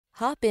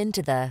Hop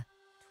into the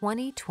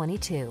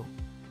 2022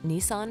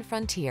 Nissan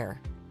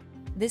Frontier.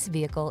 This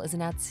vehicle is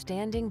an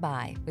outstanding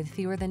buy with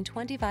fewer than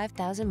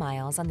 25,000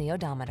 miles on the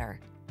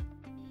odometer.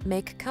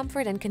 Make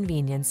comfort and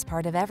convenience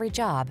part of every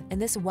job in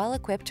this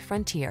well-equipped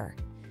Frontier.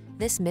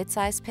 This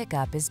midsize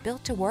pickup is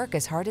built to work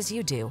as hard as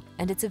you do,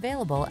 and it's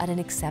available at an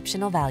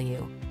exceptional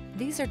value.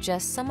 These are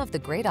just some of the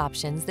great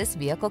options this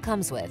vehicle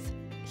comes with: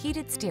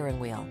 heated steering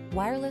wheel,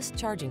 wireless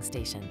charging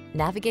station,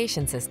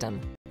 navigation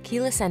system,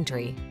 keyless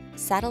entry,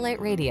 satellite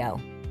radio,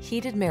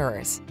 heated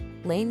mirrors,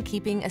 lane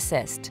keeping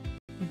assist,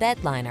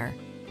 bed liner,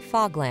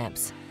 fog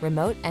lamps,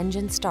 remote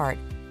engine start.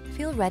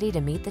 Feel ready to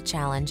meet the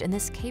challenge in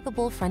this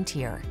capable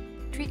Frontier.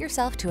 Treat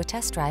yourself to a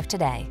test drive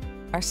today.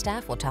 Our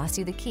staff will toss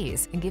you the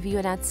keys and give you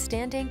an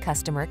outstanding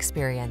customer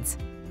experience.